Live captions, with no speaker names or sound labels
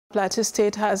Plateau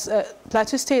State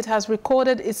has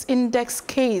recorded its index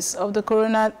case of the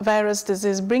coronavirus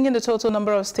disease, bringing the total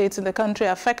number of states in the country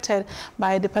affected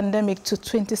by the pandemic to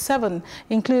 27,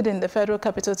 including the Federal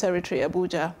Capital Territory,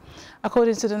 Abuja.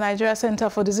 According to the Nigeria Center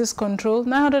for Disease Control,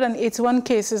 981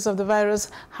 cases of the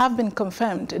virus have been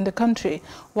confirmed in the country,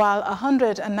 while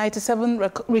 197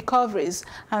 recoveries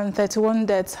and 31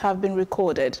 deaths have been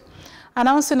recorded.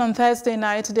 Announcing on Thursday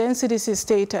night, the NCDC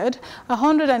stated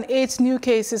 108 new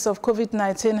cases of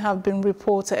COVID-19 have been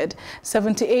reported,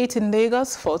 78 in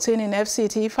Lagos, 14 in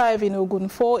FCT, 5 in Ogun,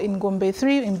 4 in Gombe,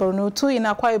 3 in Borno, 2 in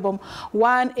Akwa Ibom,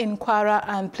 1 in Kwara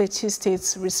and Plateau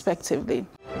States, respectively.